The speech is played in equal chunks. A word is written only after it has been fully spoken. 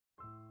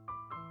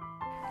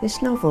This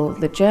novel,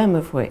 the germ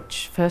of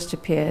which first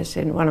appears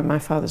in one of my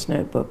father's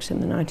notebooks in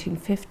the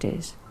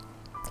 1950s,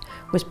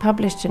 was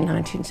published in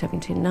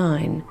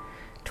 1979,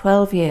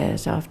 12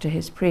 years after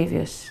his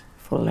previous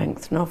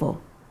full-length novel.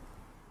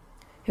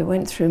 It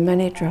went through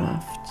many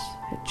drafts,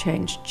 it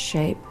changed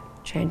shape,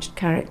 changed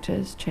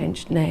characters,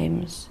 changed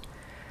names,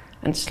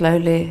 and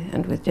slowly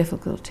and with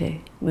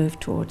difficulty moved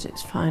towards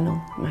its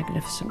final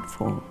magnificent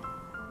form.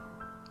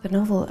 The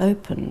novel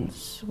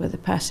opens with a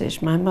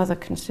passage my mother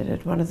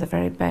considered one of the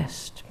very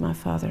best my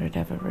father had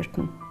ever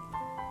written.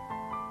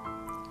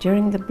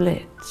 During the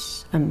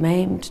Blitz, a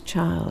maimed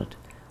child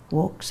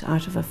walks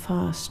out of a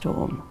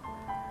firestorm,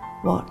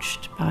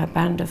 watched by a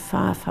band of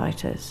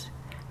firefighters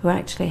who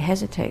actually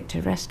hesitate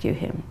to rescue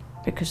him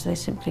because they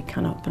simply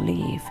cannot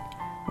believe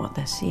what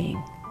they're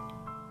seeing.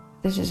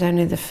 This is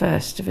only the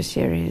first of a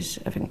series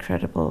of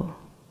incredible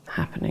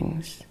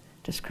happenings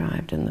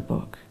described in the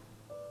book.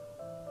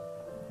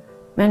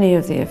 Many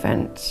of the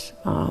events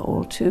are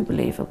all too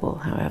believable,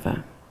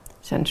 however,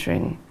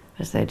 centering,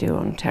 as they do,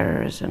 on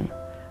terrorism,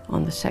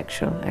 on the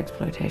sexual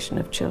exploitation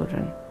of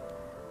children,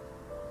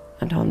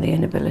 and on the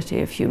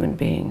inability of human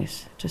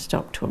beings to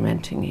stop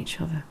tormenting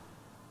each other.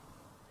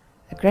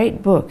 A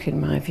great book,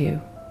 in my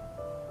view,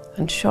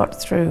 and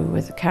shot through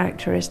with a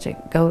characteristic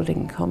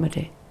golden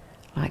comedy,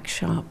 like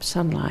sharp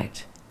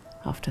sunlight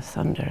after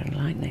thunder and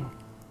lightning.